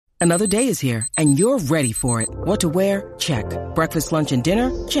Another day is here, and you're ready for it. What to wear? Check. Breakfast, lunch, and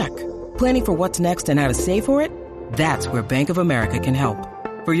dinner? Check. Planning for what's next and how to save for it? That's where Bank of America can help.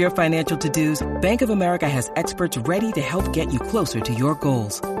 For your financial to-dos, Bank of America has experts ready to help get you closer to your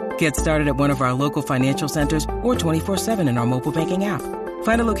goals. Get started at one of our local financial centers or 24/7 in our mobile banking app.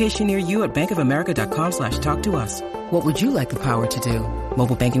 Find a location near you at bankofamerica.com/talktous. What would you like the power to do?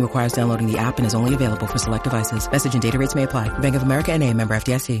 Mobile banking requires downloading the app and is only available for select devices. Message and data rates may apply. Bank of America N.A., member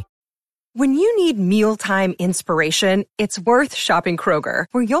FDIC. When you need mealtime inspiration, it's worth shopping Kroger,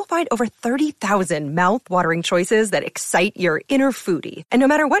 where you'll find over 30,000 mouth-watering choices that excite your inner foodie. And no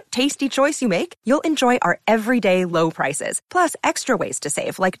matter what tasty choice you make, you'll enjoy our everyday low prices, plus extra ways to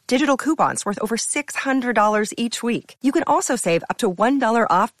save, like digital coupons worth over $600 each week. You can also save up to $1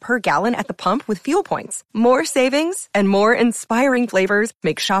 off per gallon at the pump with fuel points. More savings and more inspiring flavors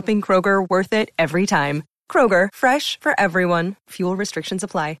make shopping Kroger worth it every time. Kroger, fresh for everyone. Fuel restrictions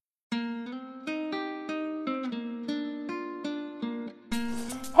apply.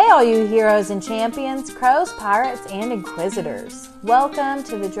 Hey all you heroes and champions, crows, pirates, and inquisitors. Welcome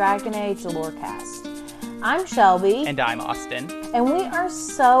to the Dragon Age Lorecast. I'm Shelby. And I'm Austin. And we are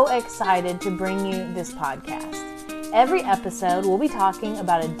so excited to bring you this podcast. Every episode we'll be talking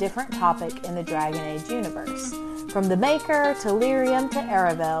about a different topic in the Dragon Age universe. From the Maker to Lyrium to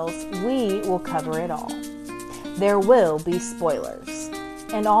Aravels, we will cover it all. There will be spoilers.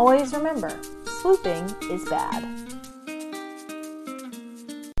 And always remember, swooping is bad.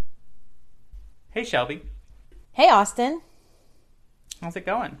 Hey, Shelby. Hey, Austin. How's it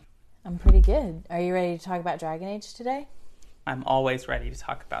going? I'm pretty good. Are you ready to talk about Dragon Age today? I'm always ready to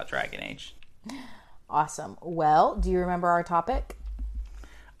talk about Dragon Age. Awesome. Well, do you remember our topic?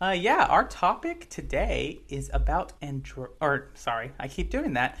 Yeah, our topic today is about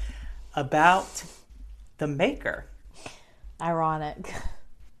about the Maker. Ironic.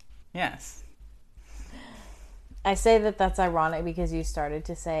 Yes. I say that that's ironic because you started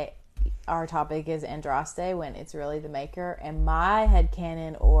to say our topic is Andraste when it's really the Maker, and my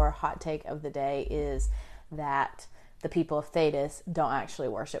headcanon or hot take of the day is that the people of Thedas don't actually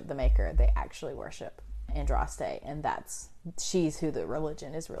worship the Maker, they actually worship Andraste, and she's who the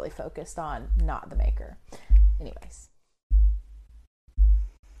religion is really focused on, not the Maker. Anyways.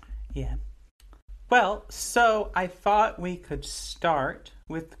 Yeah. Well, so I thought we could start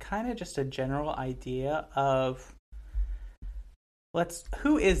with kind of just a general idea of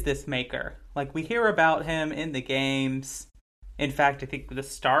who is this Maker? Like, we hear about him in the games. In fact, I think the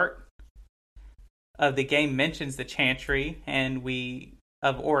start of the game mentions the Chantry,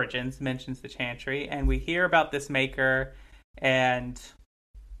 of Origins mentions the Chantry, and we hear about this Maker, but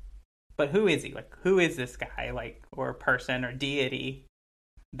who is he? Like, who is this guy, or person or deity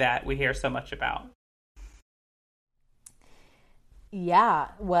that we hear so much about? Yeah,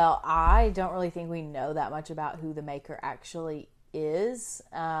 well, I don't really think we know that much about who the Maker actually is.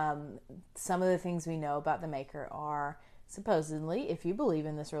 Some of the things we know about the Maker are, supposedly, if you believe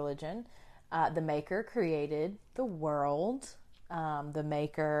in this religion, the Maker created the world. The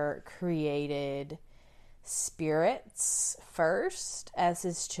Maker created spirits first as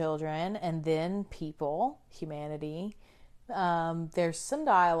his children, and then people, humanity. There's some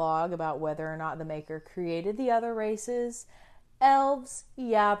dialogue about whether or not the Maker created the other races. Elves,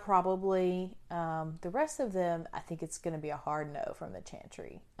 yeah, probably. The rest of them, I think it's going to be a hard no from the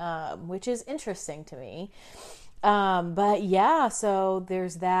Chantry, which is interesting to me. But yeah, so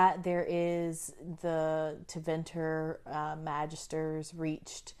there's that. There is the Tevinter Magisters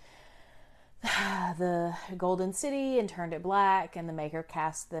reached the Golden City and turned it black, and the Maker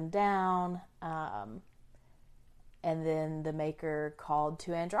cast them down. And then the Maker called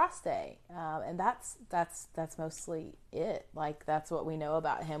to Andraste, and that's mostly it. Like, that's what we know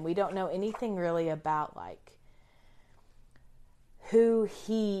about him. We don't know anything really about who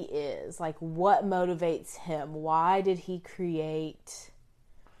he is, like what motivates him. Why did he create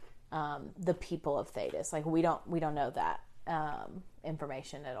the people of Thedas? Like, we don't know that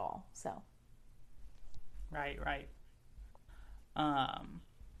information at all. So, right.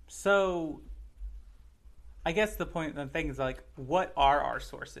 So, I guess the thing is, what are our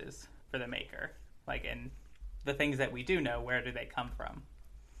sources for the Maker? And the things that we do know, where do they come from?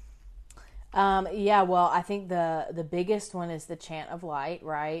 Yeah, well, I think the biggest one is the Chant of Light,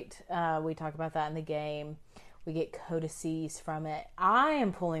 right? We talk about that in the game. We get codices from it. I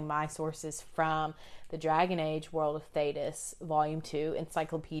am pulling my sources from the Dragon Age World of Thedas Volume 2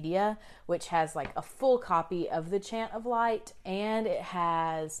 Encyclopedia, which has a full copy of the Chant of Light, and it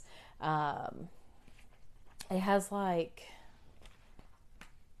has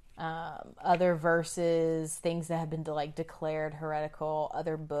other verses, things that have been like declared heretical,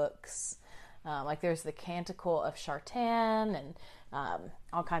 other books. Like there's the Canticle of Chartan and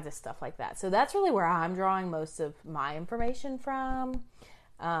all kinds of stuff like that. So that's really where I'm drawing most of my information from.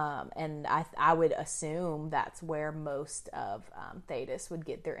 And I would assume that's where most of Thaddeus would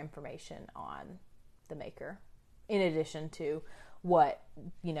get their information on the Maker, in addition to what,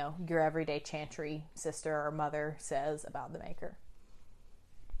 you know, your everyday chantry sister or mother says about the Maker.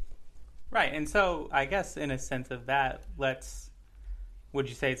 Right, and so I guess in a sense of that, would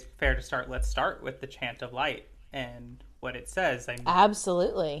you say it's fair to let's start with the Chant of Light and what it says?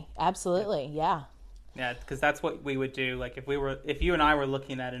 Absolutely, yeah. Yeah, because that's what we would do. Like if you and I were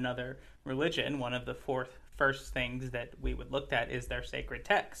looking at another religion, one of the first things that we would look at is their sacred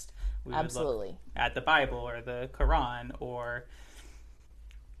text. We would look at the Bible or the Quran or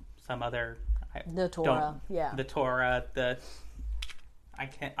some other. The Torah, yeah. The Torah.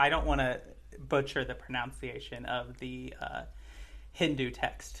 I don't want to butcher the pronunciation of the Hindu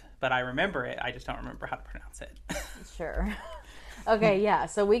text, but I remember it. I just don't remember how to pronounce it. Sure. Okay, yeah.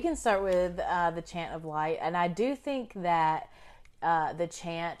 So we can start with the Chant of Light, and I do think that the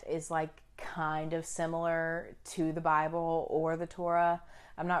chant is like kind of similar to the Bible or the Torah.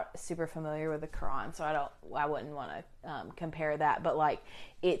 I'm not super familiar with the Quran, so I wouldn't want to compare that. But like,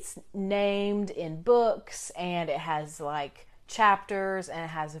 it's named in books, and it has like chapters, and it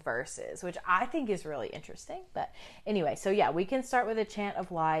has verses, which I think is really interesting. But anyway, so yeah, we can start with the Chant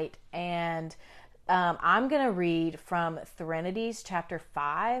of Light, and I'm going to read from Threnodies chapter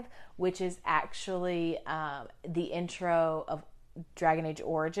 5, which is actually the intro of Dragon Age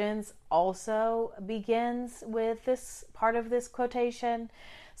Origins, also begins with this part of this quotation.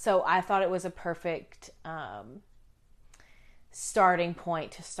 So I thought it was a perfect starting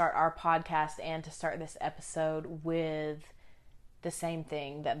point to start our podcast and to start this episode with the same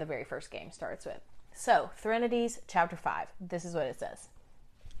thing that the very first game starts with. So, Threnodies chapter 5, this is what it says.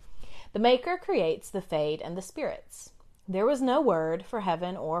 The Maker creates the Fade and the spirits. There was no word for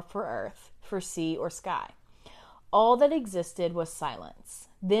heaven or for earth, for sea or sky. All that existed was silence.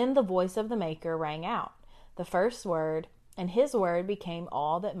 Then the voice of the Maker rang out, the first word, and his word became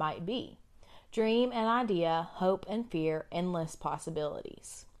all that might be. Dream and idea, hope and fear, endless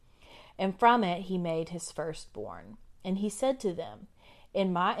possibilities. And from it he made his firstborn. And he said to them,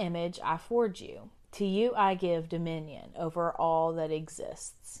 in my image I forge you. To you I give dominion over all that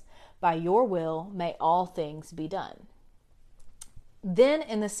exists. By your will may all things be done. Then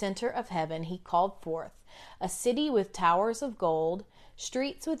in the center of heaven he called forth a city with towers of gold,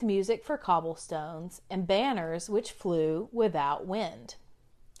 streets with music for cobblestones, and banners which flew without wind.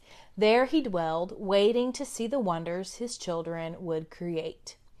 There he dwelled, waiting to see the wonders his children would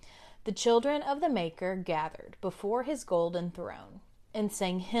create. The children of the Maker gathered before his golden throne and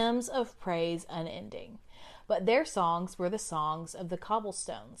sang hymns of praise unending. But their songs were the songs of the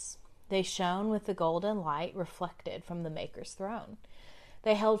cobblestones. They shone with the golden light reflected from the Maker's throne.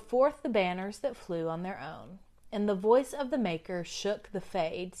 They held forth the banners that flew on their own. And the voice of the Maker shook the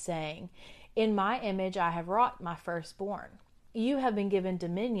Fade, saying, in my image I have wrought my firstborn. You have been given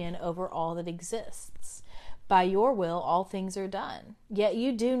dominion over all that exists. By your will all things are done, yet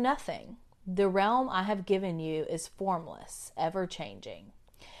you do nothing. The realm I have given you is formless, ever-changing.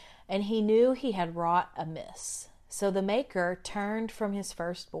 And he knew he had wrought amiss. So the Maker turned from his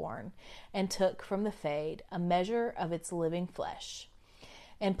firstborn and took from the Fade a measure of its living flesh,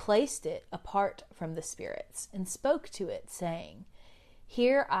 and placed it apart from the spirits, and spoke to it, saying,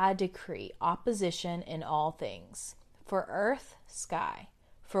 here I decree opposition in all things, for earth, sky,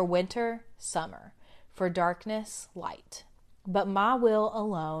 for winter, summer, for darkness, light. But my will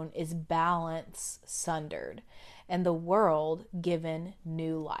alone is balance sundered, and the world given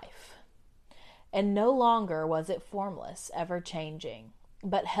new life. And no longer was it formless, ever-changing,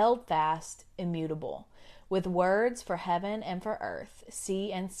 but held fast, immutable, with words for heaven and for earth,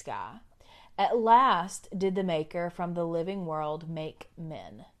 sea and sky. At last did the Maker from the living world make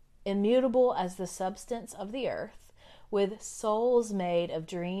men, immutable as the substance of the earth, with souls made of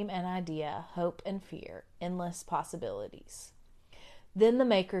dream and idea, hope and fear, endless possibilities. Then the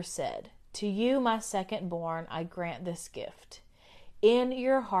Maker said, to you, my second-born, I grant this gift. In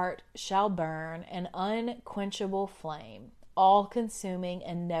your heart shall burn an unquenchable flame, all-consuming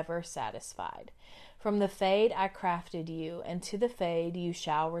and never satisfied. From the Fade I crafted you, and to the Fade you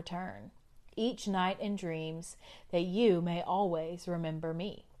shall return, each night in dreams, that you may always remember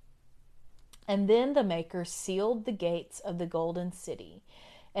me. And then the Maker sealed the gates of the golden city,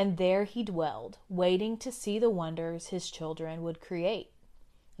 and there he dwelled, waiting to see the wonders his children would create.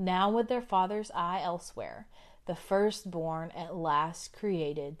 Now with their father's eye elsewhere, the firstborn at last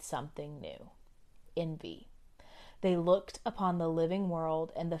created something new: envy. They looked upon the living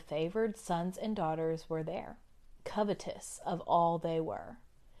world, and the favored sons and daughters were there, covetous of all they were.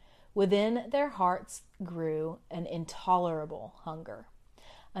 Within their hearts grew an intolerable hunger,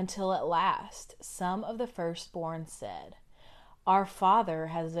 until at last some of the firstborn said, "Our Father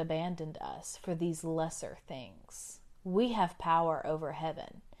has abandoned us for these lesser things. We have power over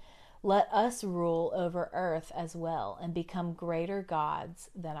heaven. Let us rule over earth as well, and become greater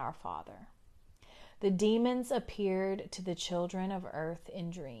gods than our Father." The demons appeared to the children of earth in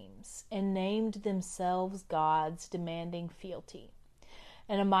dreams, and named themselves gods, demanding fealty.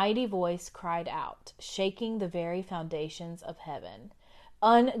 And a mighty voice cried out, shaking the very foundations of heaven,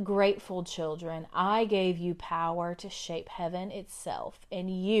 "Ungrateful children, I gave you power to shape heaven itself,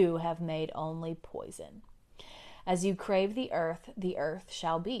 and you have made only poison. As you crave the earth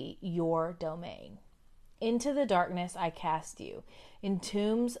shall be your domain. Into the darkness I cast you. In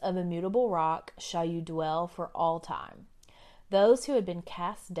tombs of immutable rock shall you dwell for all time." Those who had been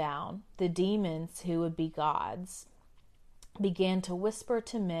cast down, the demons who would be gods, began to whisper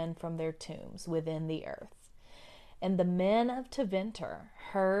to men from their tombs within the earth. And the men of Tevinter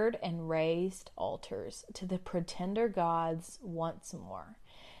heard and raised altars to the pretender gods once more,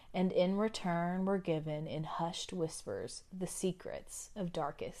 and in return were given in hushed whispers the secrets of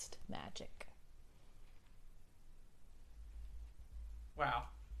darkest magic. Wow.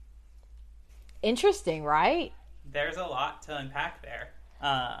 Interesting, right? There's a lot to unpack there.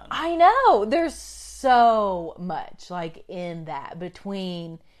 I know. There's so much like in that,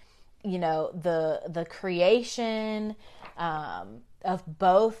 between, you know, the creation of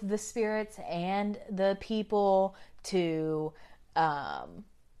both the spirits and the people, to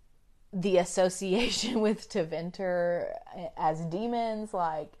the association with Tevinter as demons,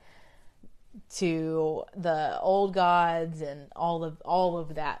 like, to the old gods, and all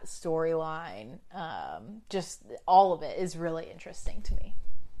of that storyline. Just all of it is really interesting to me.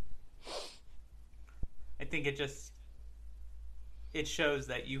 I think it shows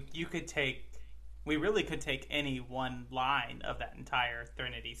that we really could take any one line of that entire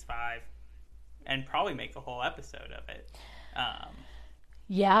Trinity's Five and probably make a whole episode of it.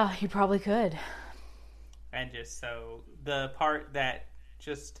 Yeah, you probably could. And just so the part that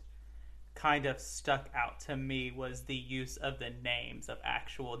just kind of stuck out to me was the use of the names of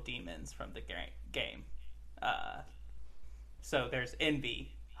actual demons from the game. So there's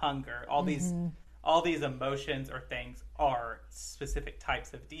envy, hunger, all these emotions or things are specific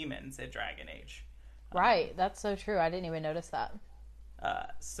types of demons in Dragon Age. Right, that's so true. I didn't even notice that.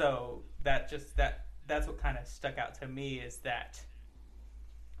 So that's what kind of stuck out to me, is that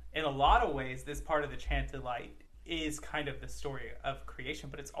in a lot of ways this part of the Chanted Light is kind of the story of creation,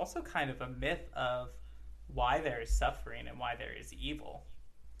 but it's also kind of a myth of why there is suffering and why there is evil.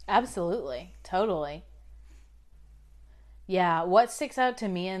 Absolutely. Totally. Yeah, what sticks out to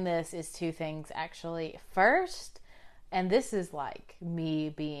me in this is two things, actually. First, and this is like me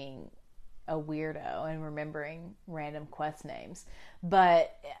being a weirdo and remembering random quest names,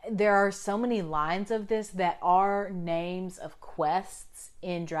 but there are so many lines of this that are names of quests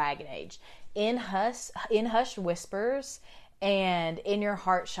in Dragon Age. In Hushed Whispers and In Your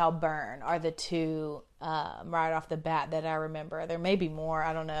Heart Shall Burn are the two right off the bat that I remember. There may be more,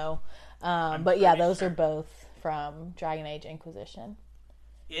 I don't know. But yeah, those are both from Dragon Age Inquisition.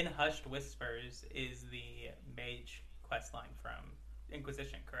 In Hushed Whispers is the mage questline from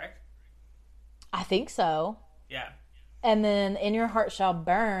Inquisition, correct? I think so. Yeah. And then In Your Heart Shall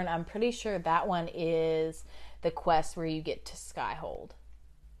Burn, I'm pretty sure that one is the quest where you get to Skyhold.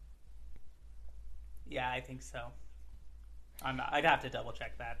 Yeah, I think so. I'd have to double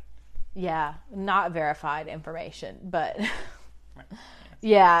check that. Yeah, not verified information, but right.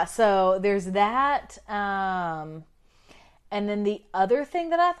 Yeah, so there's that. And then the other thing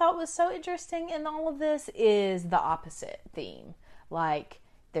that I thought was so interesting in all of this is the opposite theme. Like,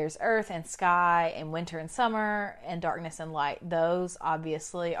 there's earth and sky and winter and summer and darkness and light. Those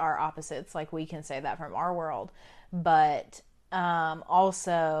obviously are opposites. Like, we can say that from our world. But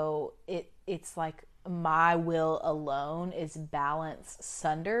also it's like my will alone is balance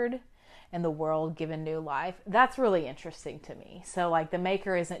sundered and the world given new life. That's really interesting to me. So like the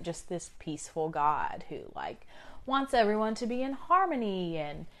Maker isn't just this peaceful God who like wants everyone to be in harmony,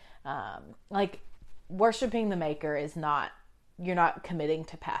 and like worshiping the Maker is not, you're not committing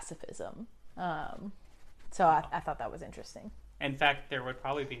to pacifism. So I thought that was interesting. In fact, there would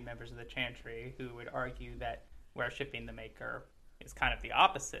probably be members of the Chantry who would argue that worshiping the Maker is kind of the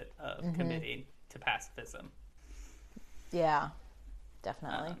opposite of committing to pacifism. Yeah,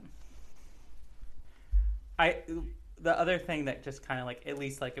 definitely. The other thing that just kind of like, at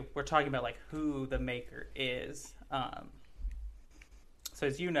least like if we're talking about like who the maker is, so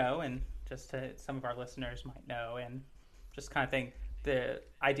as you know, and just to some of our listeners might know, and just kind of think the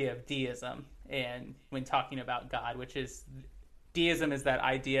idea of deism, and when talking about God, which is deism is that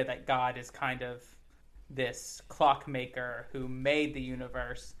idea that God is kind of this clockmaker who made the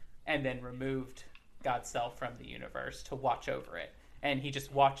universe and then removed God's self from the universe to watch over it, and he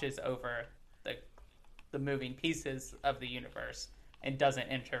just watches over the moving pieces of the universe and doesn't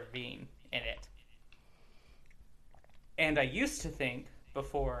intervene in it. And I used to think,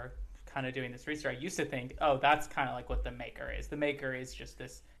 before kind of doing this research, I used to think, oh, that's kind of like what the maker is. The maker is just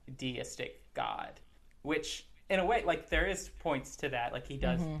this deistic God, which in a way, like, there is points to that. Like, he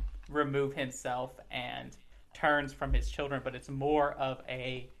does remove himself and turns from his children, but it's more of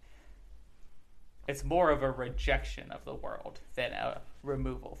a rejection of the world than a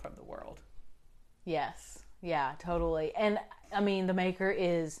removal from the world. Yes. Yeah, totally. And I mean, the maker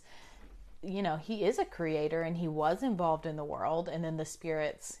is, you know, he is a creator and he was involved in the world, and then the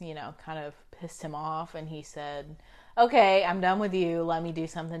spirits, you know, kind of pissed him off, and he said, okay, I'm done with you. Let me do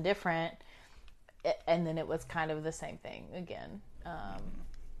something different. And then it was kind of the same thing again.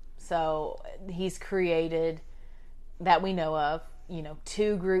 So he's created, that we know of, you know,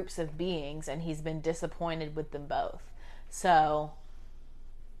 two groups of beings, and he's been disappointed with them both. So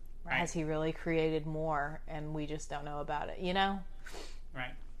right. Has he really created more and we just don't know about it, you know?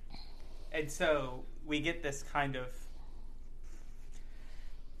 Right. And so we get this kind of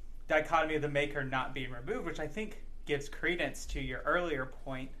dichotomy of the maker not being removed, which I think gives credence to your earlier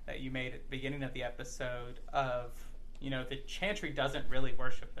point that you made at the beginning of the episode of, you know, the Chantry doesn't really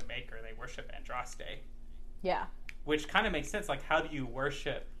worship the maker, they worship Andraste. Yeah. Which kind of makes sense. Like, how do you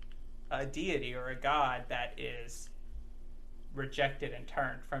worship a deity or a god that is rejected and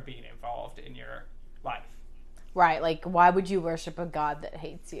turned from being involved in your life? Right. Like, why would you worship a god that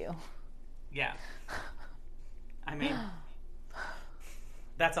hates you? Yeah. I mean,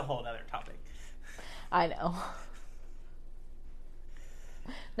 that's a whole other topic. I know.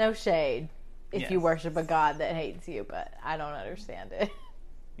 No shade if you worship a god that hates you, but I don't understand it.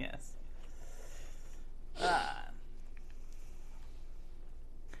 Yes.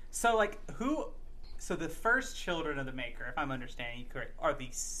 So the first children of the maker, if I'm understanding you correct, are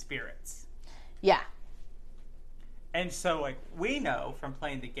these spirits. Yeah. And so, like, we know from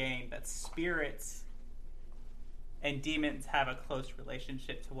playing the game that spirits and demons have a close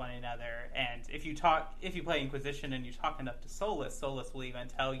relationship to one another. And if you play Inquisition and you talk enough to Solus will even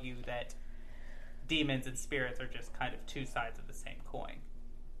tell you that demons and spirits are just kind of two sides of the same coin.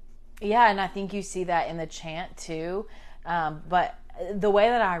 Yeah, and I think you see that in the chant too. But the way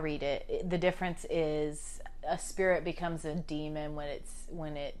that I read it, the difference is a spirit becomes a demon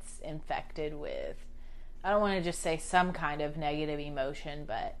when it's infected with, I don't want to just say some kind of negative emotion,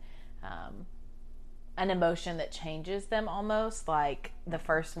 but an emotion that changes them almost. Like the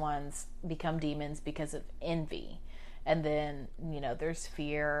first ones become demons because of envy. And then, you know, there's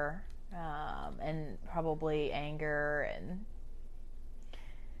fear and probably anger and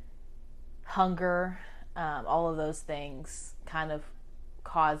hunger. All of those things kind of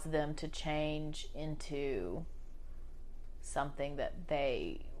cause them to change into something that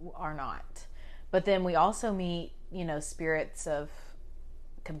they are not. But then we also meet, you know, spirits of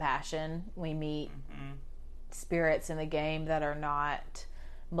compassion. We meet spirits in the game that are not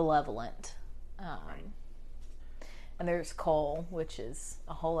malevolent. Right. And there's Cole, which is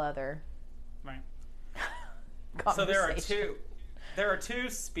a whole other So there are two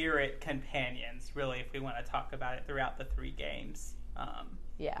spirit companions, really, if we want to talk about it, throughout the three games.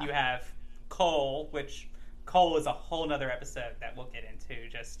 You have Cole, which Cole is a whole nother episode that we'll get into.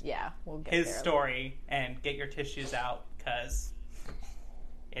 We'll get his story, and get your tissues out because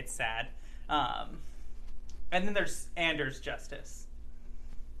it's sad. And then there's Anders Justice,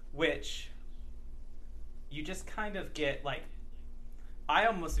 which you just kind of get, like, I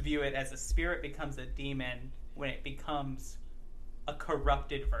almost view it as a spirit becomes a demon when it becomes a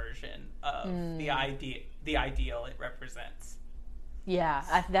corrupted version of the ideal it represents.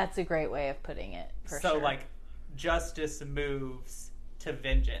 Yeah, that's a great way of putting it. So, like, justice moves to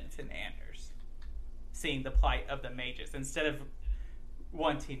vengeance in Anders, seeing the plight of the mages. Instead of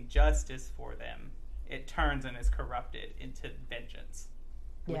wanting justice for them, it turns and is corrupted into vengeance,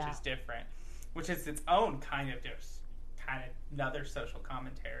 which is different, which is its own kind of another social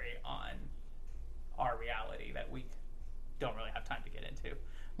commentary on our reality that we don't really have time to get into.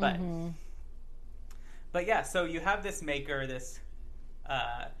 But yeah, so you have this maker,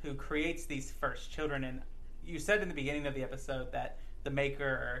 who creates these first children, and you said in the beginning of the episode that the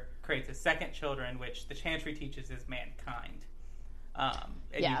Maker creates his second children, which the Chantry teaches is mankind. And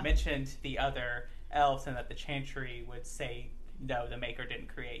you mentioned the other elves, and that the Chantry would say, no, the Maker didn't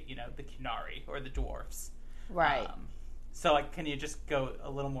create, the Qunari or the dwarves. Right. So, can you just go a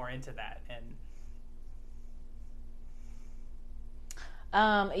little more into that? And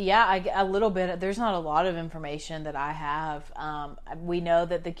a little bit. There's not a lot of information that I have. We know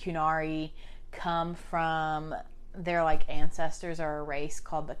that the Qunari come from, their ancestors are a race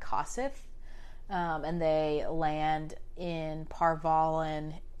called the Kosith, and they land in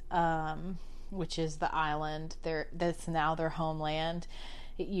Parvalan, which is the island. That's now their homeland.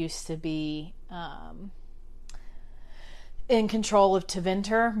 It used to be in control of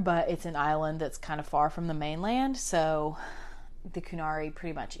Tevinter, but it's an island that's kind of far from the mainland, so the Qunari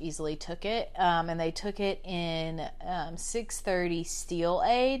pretty much easily took it, and they took it in 630 Steel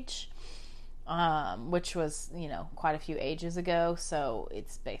Age, which was, quite a few ages ago, so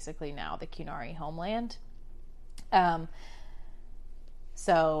it's basically now the Qunari homeland.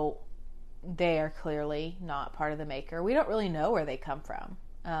 So they are clearly not part of the Maker. We don't really know where they come from.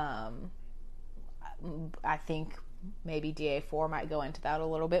 I think maybe DA4 might go into that a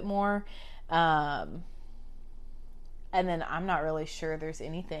little bit more. And then I'm not really sure there's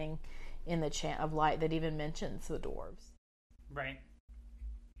anything in the Chant of Light that even mentions the dwarves. Right.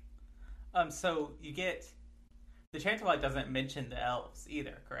 So you get... The Chant of Light doesn't mention the elves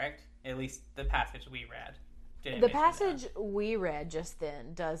either, correct? At least the passage we read. The passage we read just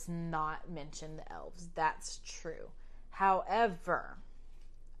then does not mention the elves. That's true. However,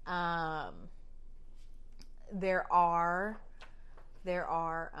 there are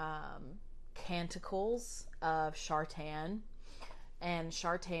canticles of Shartan, and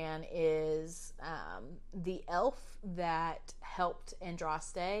Shartan is the elf that helped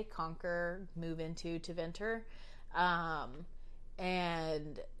Andraste move into Tevinter,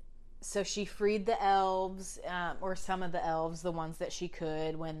 and so she freed the elves, or some of the elves, the ones that she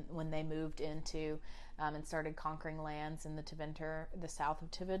could, when they moved into and started conquering lands in the south of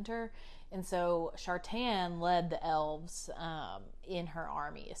Tevinter. And so Shartan led the elves in her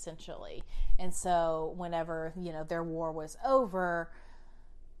army, essentially. And so whenever, their war was over,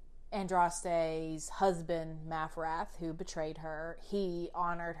 Andraste's husband, Mafrath, who betrayed her, he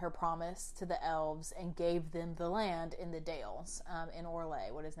honored her promise to the elves and gave them the land in the Dales, in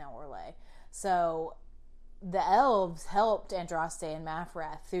Orlais, what is now Orlais. So the elves helped Andraste and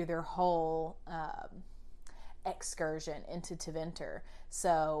Mafrath through their whole excursion into Tevinter.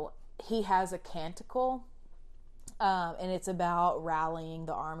 So he has a canticle, and it's about rallying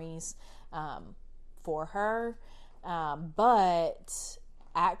the armies for her. But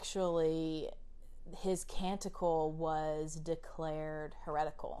actually, his canticle was declared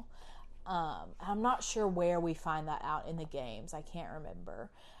heretical. I'm not sure where we find that out in the games. I can't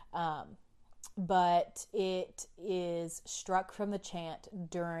remember. But it is struck from the chant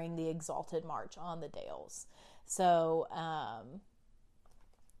during the Exalted March on the Dales. So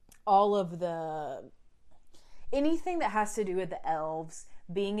all of anything that has to do with the elves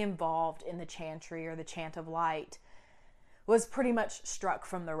being involved in the chantry or the Chant of Light was pretty much struck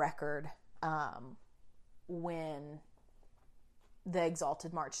from the record when the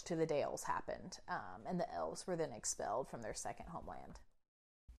Exalted March to the Dales happened, and the elves were then expelled from their second homeland.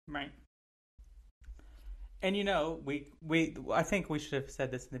 Right. And I think we should have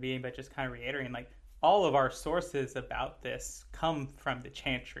said this in the beginning, but just kind of reiterating, all of our sources about this come from the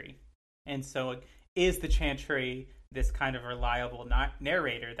Chantry. And so is the Chantry this kind of reliable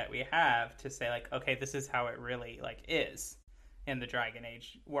narrator that we have to say, okay, this is how it really, is in the Dragon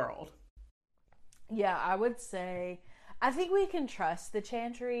Age world? Yeah, I would say, I think we can trust the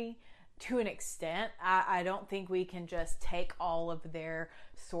Chantry to an extent. I don't think we can just take all of their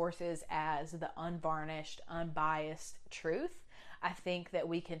sources as the unvarnished, unbiased truth. I think that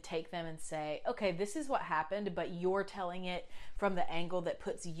we can take them and say, okay, this is what happened, but you're telling it from the angle that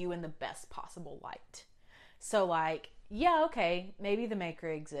puts you in the best possible light. So yeah, okay, maybe the Maker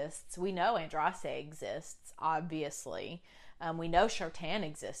exists. We know Andraste exists, obviously. We know Shartan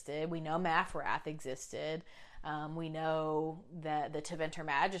existed. We know Mafrath existed. We know that the Tevinter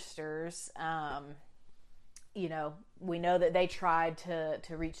Magisters, we know that they tried to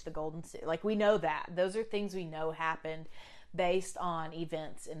reach the Golden City. We know that. Those are things we know happened based on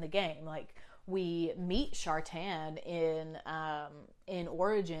events in the game. We meet Shartan in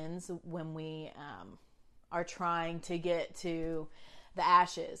Origins when we are trying to get to the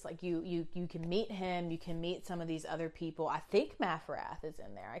Ashes. You can meet him, you can meet some of these other people. I think Mafrath is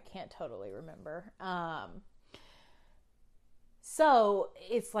in there. I can't totally remember. So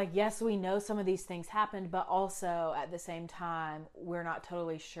it's like, yes, we know some of these things happened, but also at the same time, we're not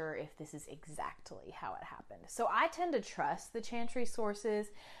totally sure if this is exactly how it happened. So I tend to trust the Chantry sources,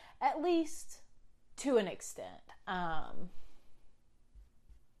 at least to an extent.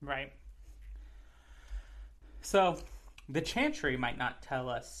 Right. So the Chantry might not tell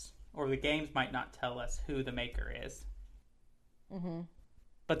us, or the games might not tell us who the maker is. Mm-hmm.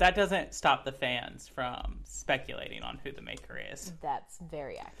 But that doesn't stop the fans from speculating on who the maker is. That's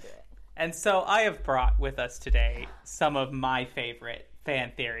very accurate. And so I have brought with us today some of my favorite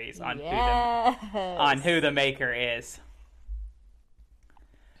fan theories on who the maker is.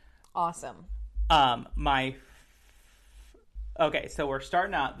 Awesome. Okay, so we're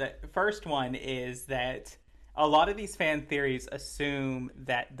starting out. The first one is that a lot of these fan theories assume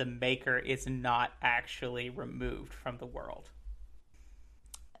that the maker is not actually removed from the world.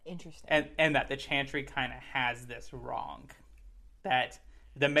 Interesting. And that the Chantry kind of has this wrong. That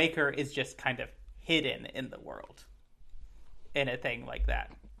the maker is just kind of hidden in the world. In a thing like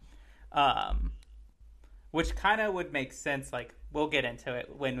that. Which kind of would make sense. Like, we'll get into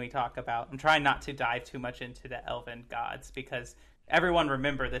it when we talk about... I'm trying not to dive too much into the elven gods. Because everyone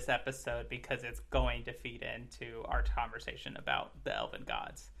remember this episode. Because it's going to feed into our conversation about the elven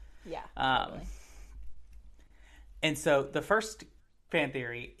gods. Yeah, totally. And so the first... fan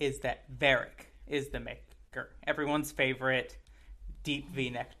theory is that Varric is the maker. Everyone's favorite deep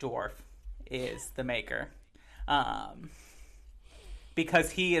V-neck dwarf is the maker.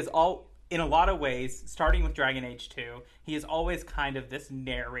 Because he is in a lot of ways, starting with Dragon Age 2, he is always kind of this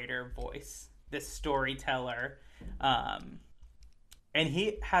narrator voice, this storyteller. And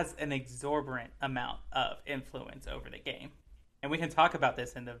he has an exorbitant amount of influence over the game. And we can talk about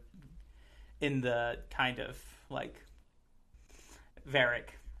this in the kind of like Varric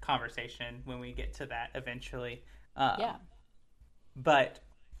conversation when we get to that eventually. Yeah. But,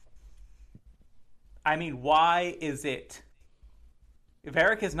 I mean, why is it...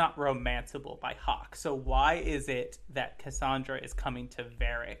 Varric is not romanceable by Hawke, so why is it that Cassandra is coming to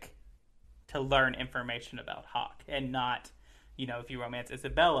Varric to learn information about Hawke and not, if you romance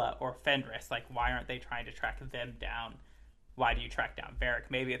Isabella or Fenris, like, why aren't they trying to track them down? Why do you track down Varric?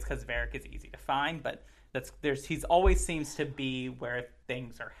 Maybe it's because Varric is easy to find, but he's always seems to be where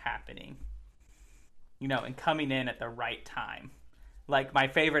things are happening, and coming in at the right time. Like, my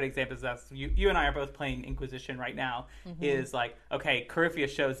favorite example is that you and I are both playing Inquisition right now. Mm-hmm. Is like, okay,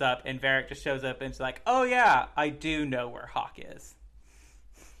 Corypheus shows up and Varric just shows up and it's like, oh yeah, I do know where Hawke is.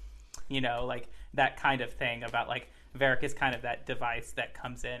 Like that kind of thing about like Varric is kind of that device that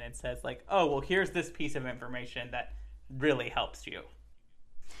comes in and says like, oh well, here's this piece of information that really helps you.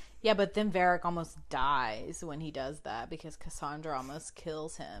 Yeah, but then Varric almost dies when he does that because Cassandra almost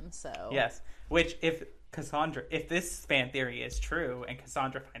kills him. So yes, which if this fan theory is true and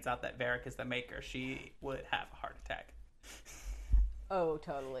Cassandra finds out that Varric is the maker, she would have a heart attack. Oh,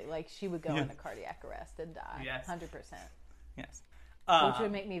 totally. Like she would go into cardiac arrest and die. Yes, 100%. Yes, which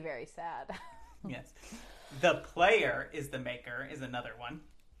would make me very sad. Yes, the player is the maker is another one,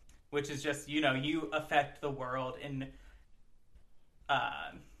 which is just you affect the world in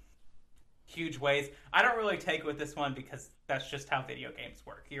huge ways. I don't really take with this one because that's just how video games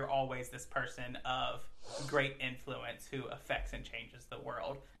work. You're always this person of great influence who affects and changes the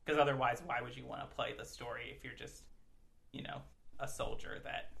world. Because otherwise, why would you want to play the story if you're just, a soldier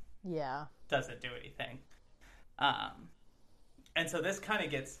that doesn't do anything? And so this kind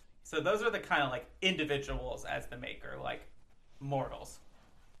of gets... So those are the kind of like individuals as the maker, like mortals.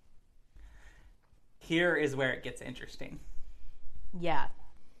 Here is where it gets interesting. Yeah.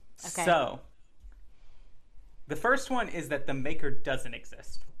 Okay. So, the first one is that the maker doesn't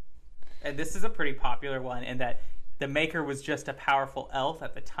exist. And this is a pretty popular one in that the maker was just a powerful elf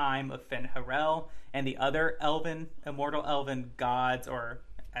at the time of Fen'Harel, and the other immortal elven gods, or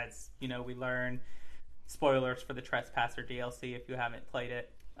as, we learn, spoilers for the Trespasser DLC if you haven't played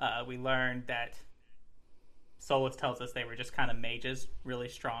it, we learned that Solas tells us they were just kind of mages, really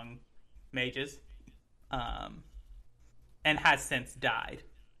strong mages, and has since died.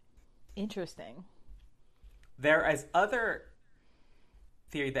 Interesting. There is other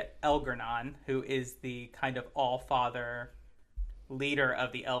theory that Elgar'nan, who is the kind of all-father leader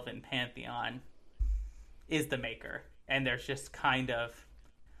of the elven pantheon, is the maker. And there's just kind of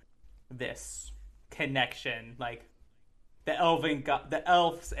this connection, like the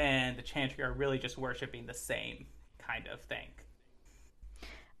elves and the Chantry are really just worshiping the same kind of thing.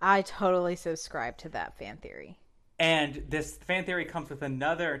 I totally subscribe to that fan theory. And this fan theory comes with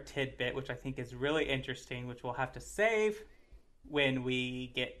another tidbit, which I think is really interesting, which we'll have to save when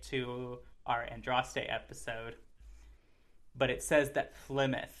we get to our Andraste episode. but it says that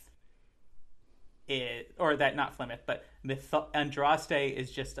Flemeth is, or that not Flemeth, but Andraste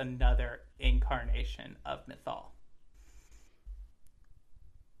is just another incarnation of Mythal.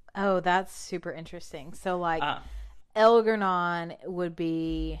 Oh, that's super interesting. So, like, Elgar'nan would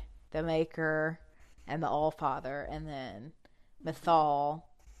be the Maker and the All-Father, and then Mythal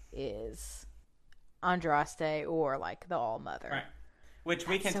is Andraste or, like, the All-Mother. Right. Which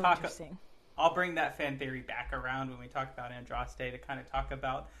we can talk about. I'll bring that fan theory back around when we talk about Andraste to kind of talk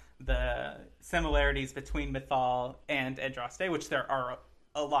about the similarities between Mythal and Andraste, which there are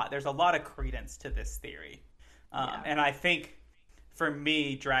a lot. There's a lot of credence to this theory. And I think, for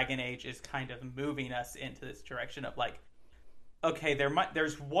me, Dragon Age is kind of moving us into this direction of like, okay,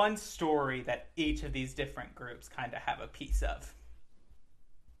 there's one story that each of these different groups kind of have a piece of.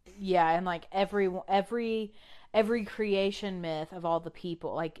 Yeah, and like every creation myth of all the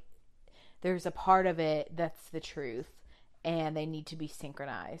people, like there's a part of it that's the truth, and they need to be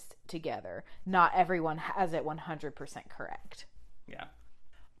synchronized together. Not everyone has it 100% correct. Yeah,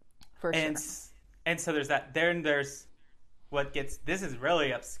 for sure. And so there's that. Then there's this is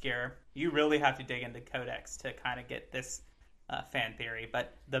really obscure. You really have to dig into Codex to kind of get this fan theory.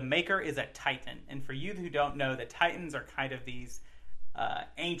 But the Maker is a Titan. And for you who don't know, the Titans are kind of these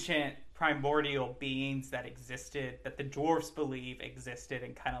ancient primordial beings that existed, that the dwarfs believe existed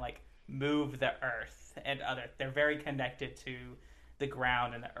and kind of like move the earth and they're very connected to the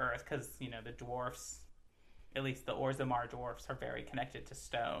ground and the earth because, you know, the dwarfs, at least the Orzammar dwarfs, are very connected to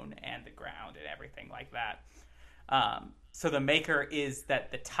stone and the ground and everything like that. So the Maker is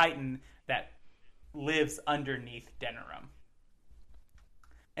the Titan that lives underneath Denerim.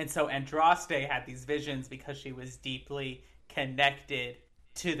 And so Andraste had these visions because she was deeply connected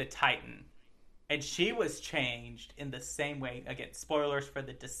to the Titan. And she was changed in the same way. Again, spoilers for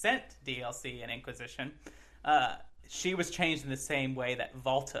the Descent DLC and Inquisition. She was changed in the same way that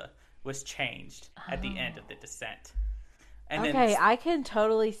Volta was changed at the end of the Descent. And okay, I can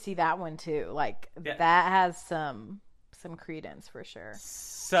totally see that one too. Like, that has some credence for sure.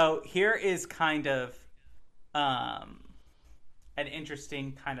 So here is kind of an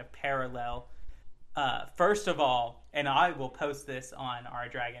interesting kind of parallel. First of all, and I will post this on our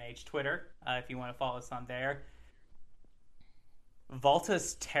Dragon Age Twitter if you want to follow us on there.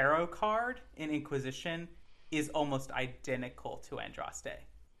 Volta's tarot card in Inquisition is almost identical to Andraste.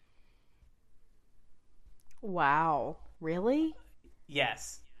 Wow. Really?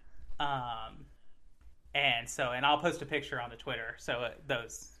 Yes. And I'll post a picture on the Twitter so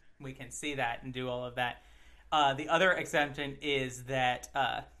we can see that and do all of that. The other exemption is that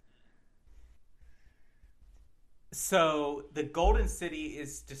so the Golden City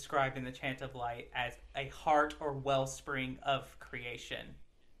is described in the Chant of Light as a heart or wellspring of creation.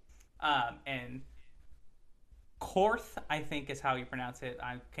 And Korth, I think is how you pronounce it,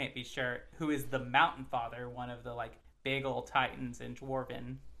 I can't be sure, who is the Mountain Father, one of the like big old titans in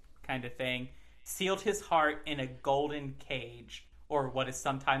Dwarven kind of thing, sealed his heart in a golden cage, or what is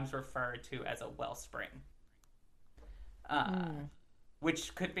sometimes referred to as a wellspring.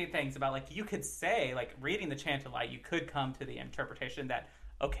 Which could be things about, like, you could say, like, reading the Chant of Light, you could come to the interpretation that,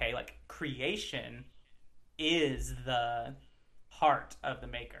 okay, like, creation is the heart of the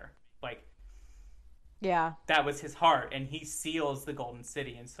Maker. Like, yeah, that was his heart, and he seals the Golden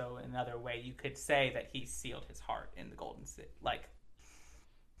City, and so another way you could say that he sealed his heart in the Golden City. Like,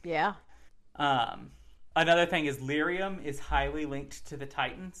 yeah. Another thing is Lyrium is highly linked to the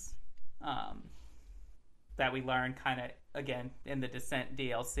Titans. That we learn kind of, again, in the Descent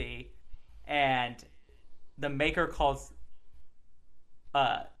DLC. And the Maker calls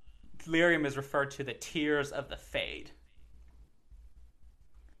Lyrium is referred to the Tears of the Fade.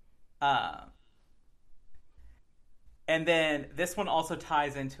 And then this one also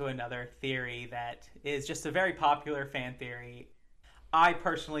ties into another theory that is just a very popular fan theory. I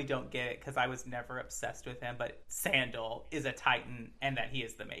personally don't get it because I was never obsessed with him, but Sandal is a Titan and that he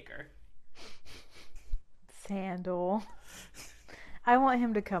is the Maker. Sandal. I want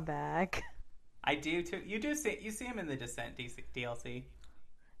him to come back. I do too. You see him in the Descent DLC.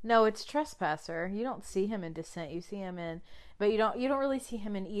 No, it's Trespasser. You don't see him in Descent. You see him in, but you don't really see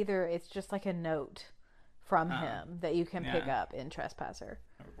him in either. It's just like a note from him that you can pick up in Trespasser.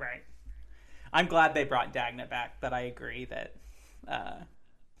 Right. I'm glad they brought Dagna back, but I agree that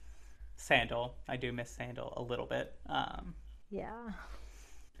Sandal, I do miss Sandal a little bit. Yeah.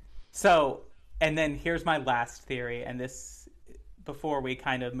 So, and then here's my last theory, and this, before we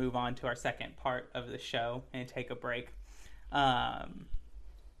kind of move on to our second part of the show and take a break.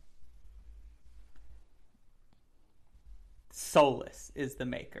 Solas is the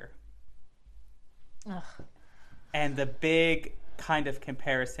Maker. Ugh. And the big kind of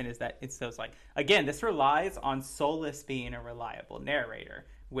comparison is that it's those like, again, this relies on Solus being a reliable narrator,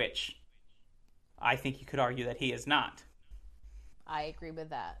 which I think you could argue that he is not. I agree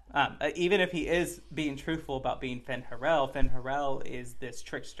with that. Even if he is being truthful about being Fen'Harel is this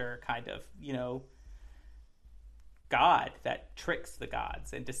trickster kind of, god that tricks the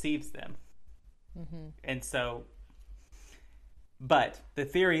gods and deceives them. Mm-hmm. And so, but the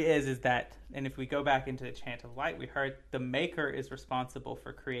theory is that, and if we go back into the Chant of Light, we heard the Maker is responsible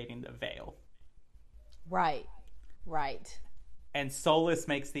for creating the veil. Right. And Solus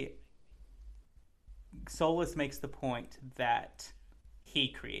makes the point that he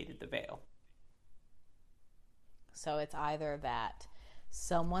created the veil. So it's either that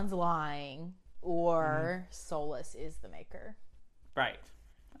someone's lying or Solus is the Maker. Right.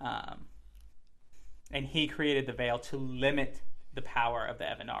 And he created the veil to limit the power of the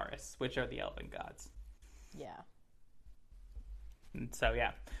Evenaris, which are the elven gods. Yeah. And so,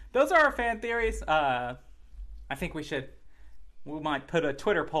 yeah. Those are our fan theories. I think we might put a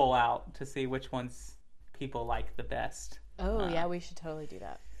Twitter poll out to see which ones people like the best. Oh, yeah, we should totally do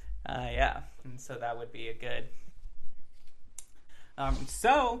that. Yeah, and so that would be a good...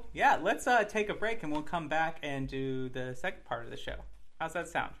 so, yeah, let's take a break and we'll come back and do the second part of the show. How's that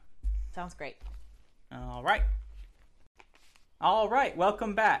sound? Sounds great. All right,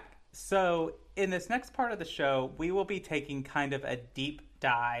 welcome back. So, in this next part of the show, we will be taking kind of a deep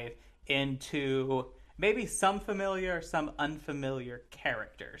dive into maybe some familiar, some unfamiliar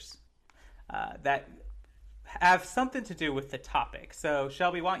characters that have something to do with the topic. So,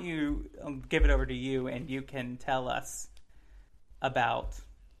 Shelby, why don't you give it over to you and you can tell us about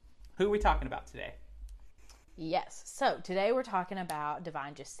who we're talking about today. Yes. So today we're talking about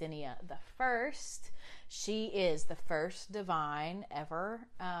Divine Justinia the First. She is the first divine ever.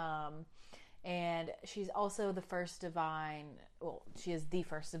 And she's also the first divine. Well, she is the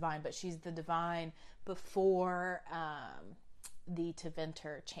first divine, but she's the divine before the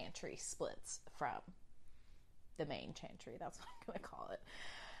Tevinter Chantry splits from the main Chantry. That's what I'm going to call it.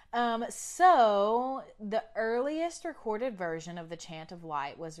 So the earliest recorded version of the Chant of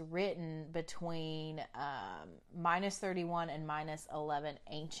Light was written between -31 and -11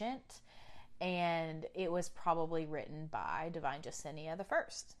 Ancient, and it was probably written by Divine Justinia the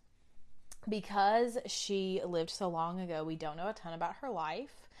First. Because she lived so long ago, we don't know a ton about her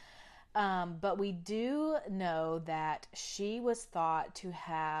life, but we do know that she was thought to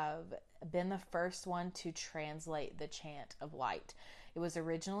have been the first one to translate the Chant of Light. It was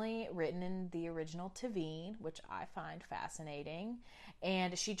originally written in the original Tevene, which I find fascinating,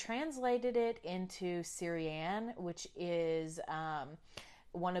 and she translated it into Syrian, which is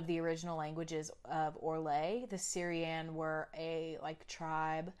one of the original languages of Orlais. The Syrian were a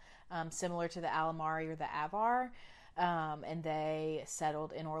tribe similar to the Alamari or the Avar, and they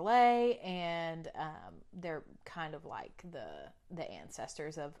settled in Orlais, and they're kind of like the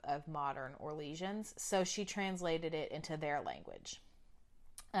ancestors of modern Orlesians. So she translated it into their language.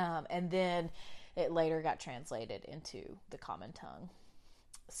 And then it later got translated into the common tongue.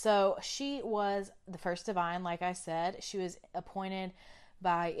 So she was the first divine, like I said. She was appointed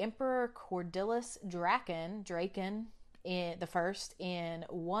by Emperor Cordillus Draken the first in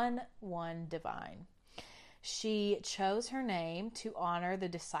 1-1 divine. She chose her name to honor the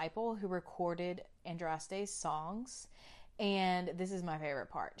disciple who recorded Andraste's songs. And this is my favorite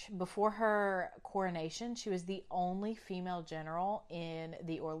part. Before her coronation, she was the only female general in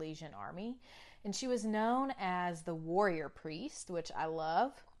the Orlesian army. And she was known as the warrior priest, which I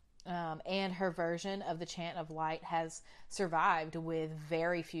love. And her version of the Chant of Light has survived with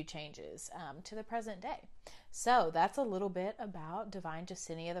very few changes to the present day. So that's a little bit about Divine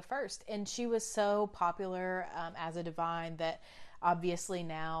Justinia the First. And she was so popular as a divine that obviously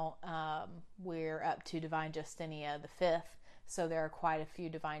now we're up to Divine Justinia the Fifth. So there are quite a few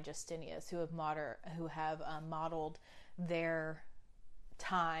Divine Justinias who have modeled their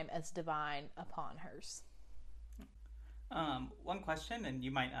time as divine upon hers. One question, and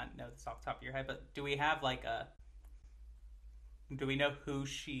you might not know this off the top of your head, but do we know who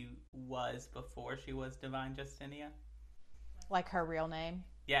she was before she was Divine Justinia? Like her real name?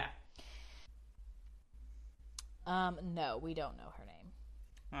 Yeah. No, we don't know her name.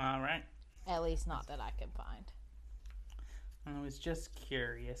 All right. At least not that I can find. I was just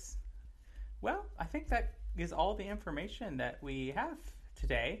curious. Well, I think that is all the information that we have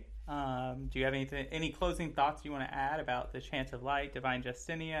today. Do you have any closing thoughts you want to add about the Chant of Light, Divine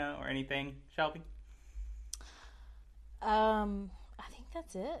Justinia, or anything, Shelby? I think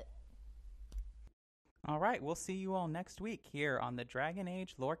that's it. All right, we'll see you all next week here on the Dragon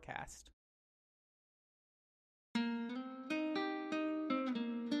Age Lorecast.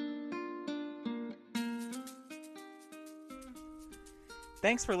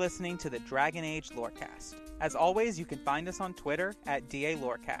 Thanks for listening to the Dragon Age Lorecast. As always, you can find us on Twitter at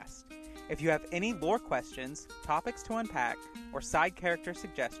DALorecast. If you have any lore questions, topics to unpack, or side character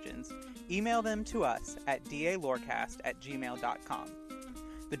suggestions, email them to us at dalorecast@gmail.com.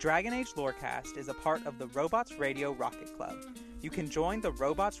 The Dragon Age Lorecast is a part of the Robots Radio Rocket Club. You can join the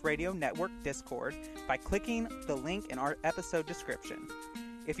Robots Radio Network Discord by clicking the link in our episode description.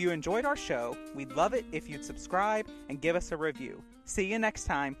 If you enjoyed our show, we'd love it if you'd subscribe and give us a review. See you next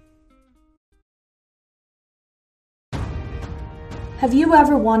time. Have you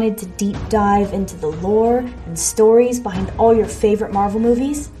ever wanted to deep dive into the lore and stories behind all your favorite Marvel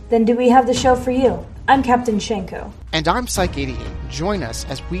movies? Then do we have the show for you? I'm Captain Shenko. And I'm Psych88. Join us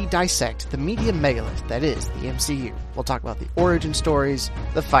as we dissect the media megalith that is the MCU. We'll talk about the origin stories,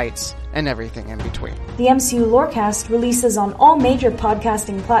 the fights, and everything in between. The MCU Lorecast releases on all major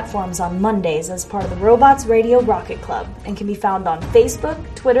podcasting platforms on Mondays as part of the Robots Radio Rocket Club and can be found on Facebook,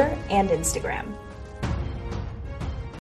 Twitter, and Instagram.